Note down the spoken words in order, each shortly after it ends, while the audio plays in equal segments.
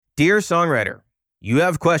Dear songwriter, you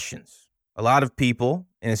have questions. A lot of people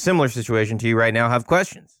in a similar situation to you right now have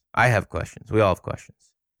questions. I have questions. We all have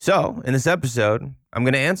questions. So in this episode, I'm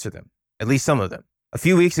going to answer them, at least some of them. A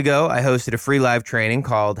few weeks ago, I hosted a free live training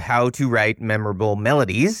called How to Write Memorable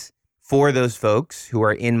Melodies for those folks who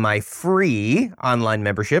are in my free online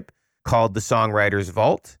membership called the Songwriter's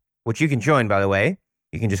Vault, which you can join, by the way.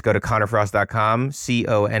 You can just go to connorfrost.com,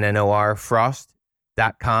 CONNOR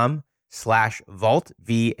frost.com/vault, VAULT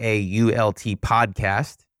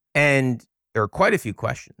podcast. And there are quite a few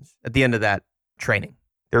questions at the end of that training.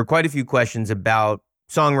 There are quite a few questions about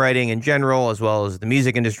songwriting in general, as well as the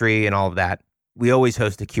music industry and all of that. We always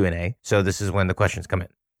host a Q&A, so this is when the questions come in.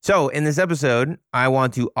 So in this episode, I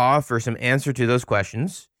want to offer some answer to those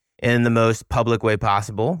questions in the most public way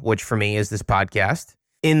possible, which for me is this podcast,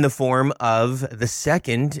 in the form of the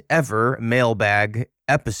second ever Mailbag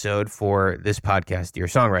episode for this podcast, Dear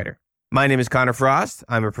Songwriter. My name is Connor Frost.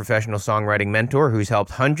 I'm a professional songwriting mentor who's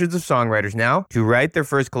helped hundreds of songwriters now to write their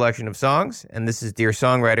first collection of songs. And this is Dear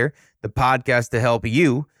Songwriter, the podcast to help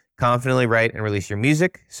you confidently write and release your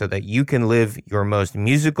music so that you can live your most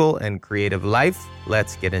musical and creative life.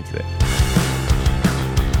 Let's get into it.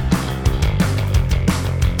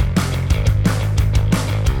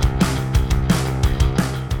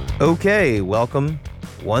 Okay, welcome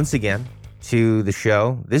once again to the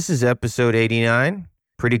show. This is episode 89.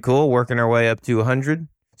 Pretty cool, working our way up to 100.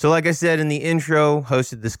 So like I said in the intro,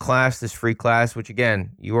 hosted this class, this free class, which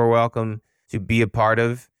again, you are welcome to be a part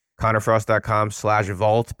of.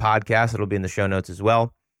 connorfrost.com/vault podcast. It'll be in the show notes as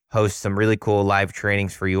well. Host some really cool live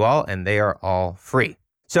trainings for you all, and they are all free.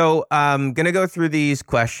 So I'm going to go through these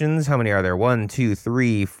questions. How many are there? 1, 2,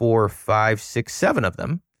 3, 4, 5, 6, 7 of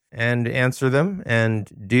them, and answer them and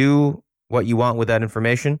do what you want with that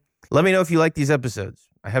information. Let me know if you like these episodes.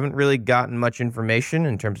 I haven't really gotten much information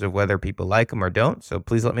in terms of whether people like them or don't, so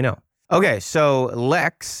please let me know. Okay, so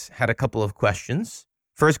Lex had a couple of questions.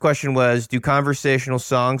 First question was, do conversational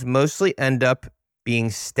songs mostly end up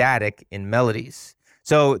being static in melodies?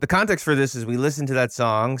 So the context for this is we listened to that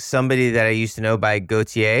song, Somebody That I Used to Know by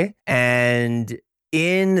Gautier, and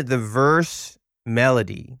in the verse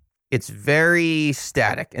melody, it's very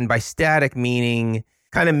static. And by static meaning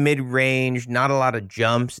kind of mid-range, not a lot of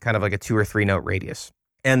jumps, kind of like a 2 or 3 note radius.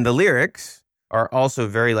 And the lyrics are also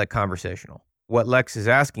very like conversational. What Lex is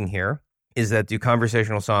asking here is that do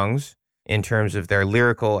conversational songs, in terms of their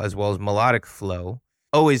lyrical as well as melodic flow,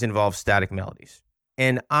 always involve static melodies?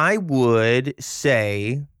 And I would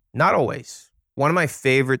say not always. One of my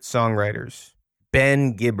favorite songwriters,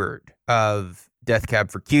 Ben Gibbard of Death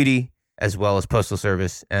Cab for Cutie, as well as Postal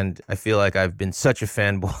Service, and I feel like I've been such a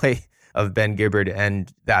fanboy of Ben Gibbard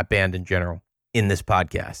and that band in general in this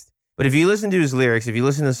podcast. But if you listen to his lyrics, if you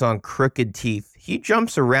listen to the song Crooked Teeth, he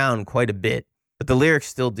jumps around quite a bit, but the lyrics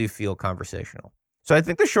still do feel conversational. So I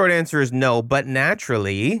think the short answer is no, but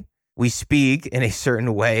naturally we speak in a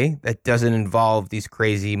certain way that doesn't involve these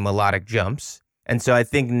crazy melodic jumps. And so I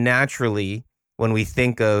think naturally when we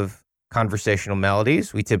think of conversational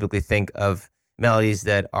melodies, we typically think of melodies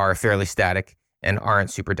that are fairly static and aren't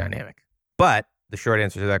super dynamic. But the short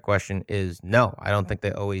answer to that question is no, I don't think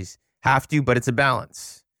they always have to, but it's a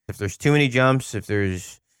balance. If there's too many jumps, if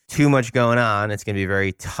there's too much going on, it's going to be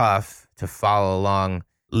very tough to follow along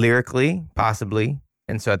lyrically, possibly.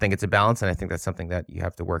 And so I think it's a balance, and I think that's something that you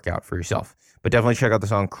have to work out for yourself. But definitely check out the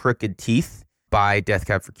song Crooked Teeth by Death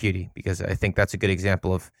Cab for Cutie, because I think that's a good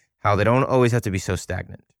example of how they don't always have to be so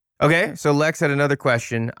stagnant. Okay, so Lex had another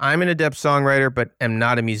question. I'm an adept songwriter, but am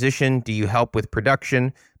not a musician. Do you help with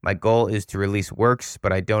production? My goal is to release works,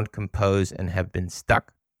 but I don't compose and have been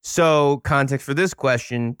stuck. So context for this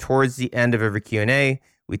question, towards the end of every Q&A,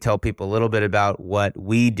 we tell people a little bit about what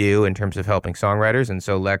we do in terms of helping songwriters. And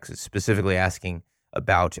so Lex is specifically asking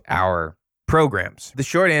about our programs. The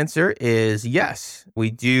short answer is yes, we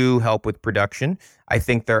do help with production. I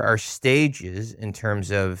think there are stages in terms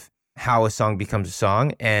of how a song becomes a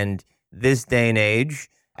song. And this day and age,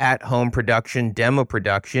 at-home production, demo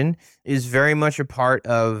production is very much a part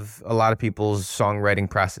of a lot of people's songwriting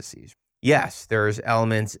processes. Yes, there's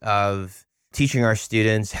elements of teaching our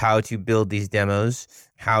students how to build these demos,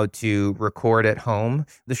 how to record at home.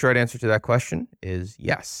 The short answer to that question is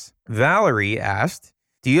yes. Valerie asked,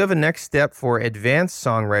 do you have a next step for advanced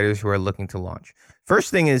songwriters who are looking to launch?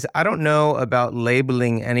 First thing is, I don't know about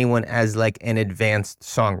labeling anyone as like an advanced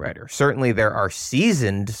songwriter. Certainly there are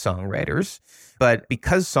seasoned songwriters, but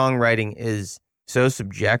because songwriting is so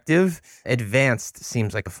subjective, advanced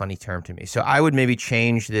seems like a funny term to me. So I would maybe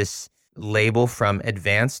change this label from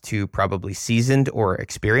advanced to probably seasoned or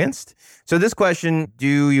experienced. So this question,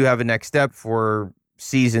 do you have a next step for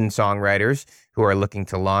seasoned songwriters who are looking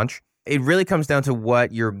to launch. It really comes down to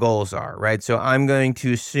what your goals are, right? So I'm going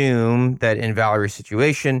to assume that in Valerie's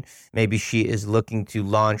situation, maybe she is looking to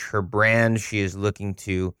launch her brand. She is looking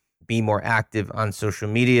to be more active on social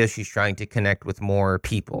media. She's trying to connect with more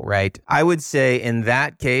people, right? I would say in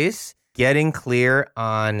that case, getting clear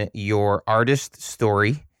on your artist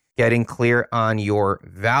story, getting clear on your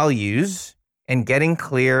values, and getting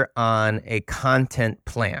clear on a content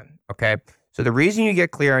plan, okay? So the reason you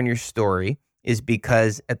get clear on your story is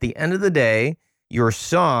because at the end of the day, your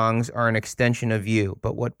songs are an extension of you.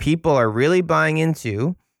 But what people are really buying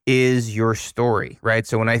into is your story, right?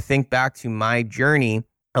 So when I think back to my journey,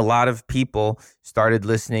 a lot of people started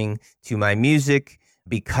listening to my music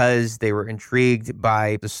because they were intrigued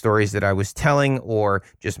by the stories that I was telling or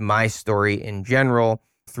just my story in general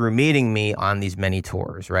through meeting me on these many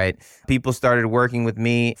tours, right? People started working with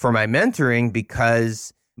me for my mentoring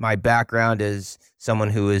because my background is someone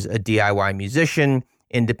who is a DIY musician,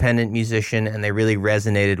 independent musician, and they really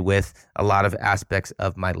resonated with a lot of aspects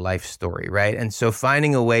of my life story, right? And so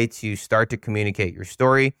finding a way to start to communicate your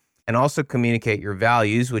story and also communicate your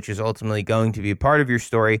values, which is ultimately going to be a part of your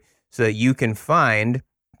story so that you can find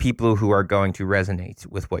people who are going to resonate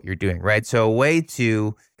with what you're doing, right? So a way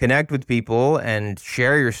to connect with people and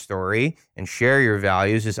share your story and share your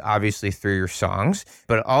values is obviously through your songs,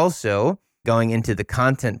 but also going into the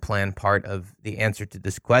content plan part of the answer to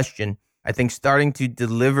this question, I think starting to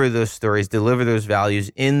deliver those stories, deliver those values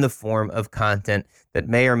in the form of content that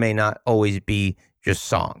may or may not always be just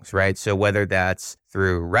songs, right? So whether that's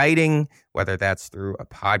through writing, whether that's through a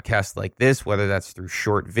podcast like this, whether that's through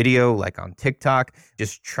short video like on TikTok,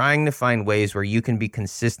 just trying to find ways where you can be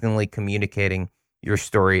consistently communicating your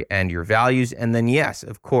story and your values. And then, yes,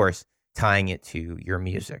 of course, tying it to your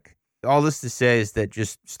music. All this to say is that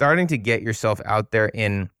just starting to get yourself out there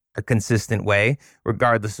in a consistent way,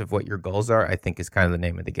 regardless of what your goals are, I think is kind of the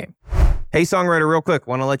name of the game. Hey, songwriter, real quick,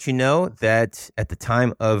 want to let you know that at the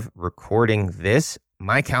time of recording this,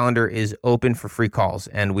 my calendar is open for free calls,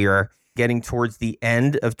 and we are getting towards the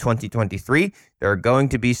end of 2023. There are going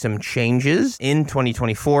to be some changes in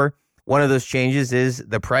 2024. One of those changes is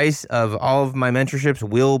the price of all of my mentorships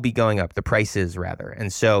will be going up, the prices rather.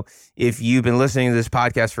 And so if you've been listening to this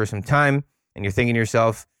podcast for some time and you're thinking to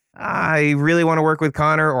yourself, I really want to work with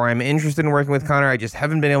Connor, or I'm interested in working with Connor, I just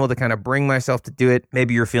haven't been able to kind of bring myself to do it.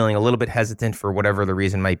 Maybe you're feeling a little bit hesitant for whatever the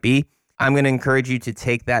reason might be. I'm going to encourage you to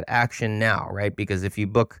take that action now, right? Because if you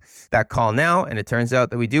book that call now and it turns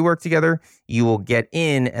out that we do work together, you will get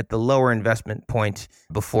in at the lower investment point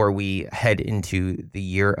before we head into the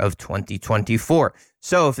year of 2024.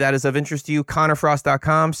 So if that is of interest to you,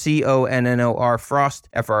 connorfrost.com, CONNOR Frost,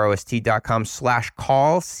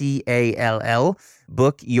 FROST.com/call, CALL.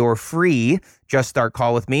 Book your free Just Start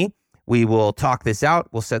call with me. We will talk this out.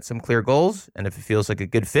 We'll set some clear goals. And if it feels like a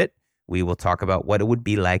good fit, we will talk about what it would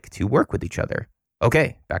be like to work with each other.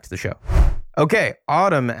 Okay, back to the show. Okay,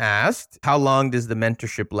 Autumn asked, how long does the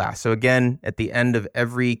mentorship last? So again, at the end of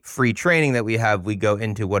every free training that we have, we go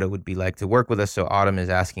into what it would be like to work with us. So Autumn is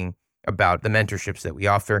asking about the mentorships that we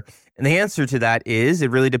offer. And the answer to that is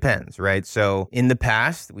it really depends, right? So in the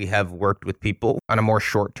past, we have worked with people on a more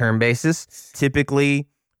short-term basis. Typically,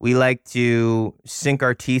 we like to sink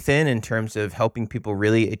our teeth in terms of helping people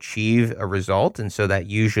really achieve a result. And so that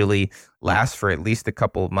usually lasts for at least a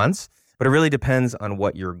couple of months. But it really depends on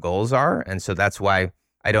what your goals are. And so that's why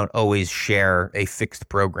I don't always share a fixed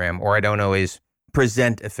program, or I don't always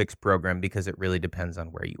present a fixed program, because it really depends on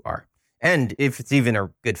where you are. And if it's even a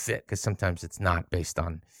good fit, because sometimes it's not, based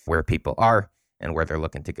on where people are and where they're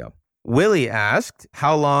looking to go. Willie asked,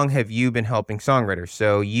 how long have you been helping songwriters?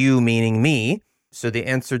 So you meaning me. So the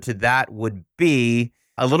answer to that would be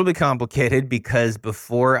a little bit complicated, because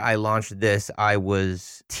before I launched this, I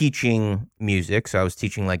was teaching music. So I was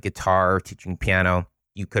teaching like guitar, teaching piano.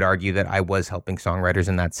 You could argue that I was helping songwriters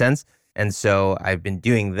in that sense. And so I've been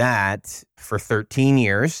doing that for 13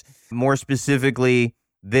 years. More specifically,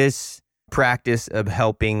 this practice of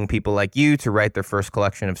helping people like you to write their first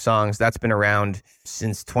collection of songs, that's been around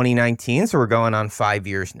since 2019. So we're going on 5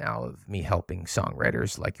 years now of me helping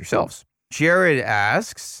songwriters like yourselves. Jared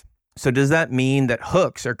asks, so does that mean that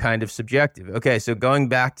hooks are kind of subjective? Okay, so going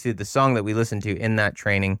back to the song that we listened to in that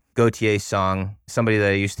training, Gautier's song, somebody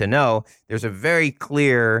that I used to know, there's a very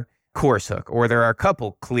clear chorus hook, or there are a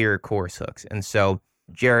couple clear chorus hooks. And so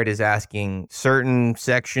Jared is asking, certain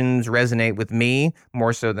sections resonate with me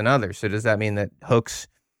more so than others. So does that mean that hooks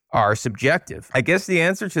are subjective. I guess the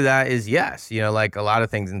answer to that is yes. Like a lot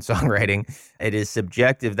of things in songwriting, it is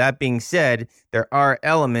subjective. That being said, there are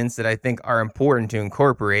elements that I think are important to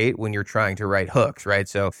incorporate when you're trying to write hooks, right?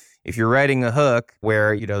 So if you're writing a hook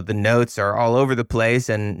where, the notes are all over the place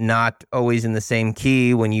and not always in the same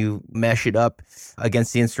key when you mesh it up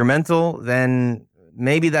against the instrumental, then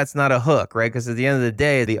maybe that's not a hook, right? Because at the end of the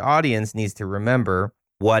day, the audience needs to remember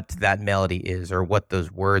what that melody is or what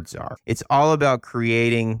those words are. It's all about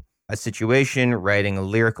creating a situation, writing a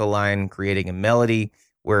lyrical line, creating a melody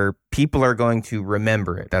where people are going to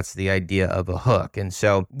remember it. That's the idea of a hook. And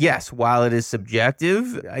so, yes, while it is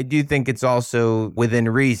subjective, I do think it's also within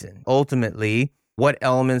reason. Ultimately, what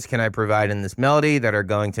elements can I provide in this melody that are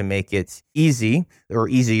going to make it easy, or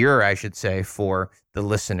easier, I should say, for the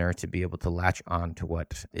listener to be able to latch on to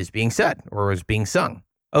what is being said or is being sung?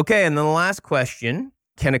 Okay, and then the last question,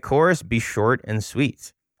 can a chorus be short and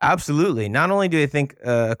sweet? Absolutely. Not only do I think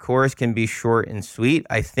a chorus can be short and sweet,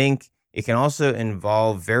 I think it can also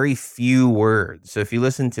involve very few words. So if you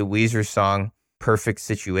listen to Weezer's song, Perfect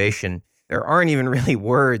Situation, there aren't even really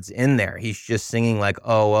words in there. He's just singing like,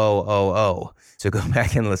 oh, oh, oh, oh. So go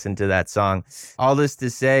back and listen to that song. All this to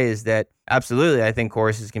say is that absolutely, I think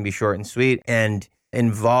choruses can be short and sweet and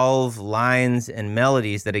involve lines and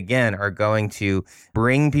melodies that, again, are going to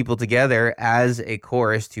bring people together as a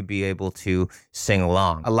chorus to be able to sing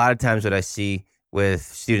along. A lot of times what I see with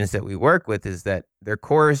students that we work with is that their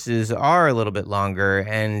choruses are a little bit longer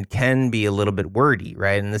and can be a little bit wordy,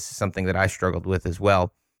 right? And this is something that I struggled with as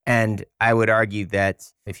well. And I would argue that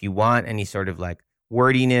if you want any sort of like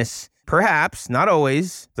wordiness, perhaps, not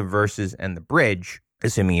always, the verses and the bridge,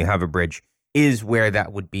 assuming you have a bridge, is where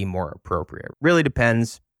that would be more appropriate. Really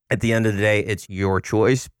depends. At the end of the day, it's your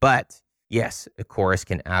choice. But yes, a chorus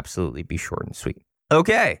can absolutely be short and sweet.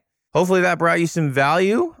 Okay. Hopefully that brought you some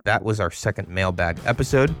value. That was our second mailbag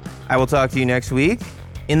episode. I will talk to you next week.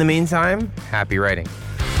 In the meantime, happy writing.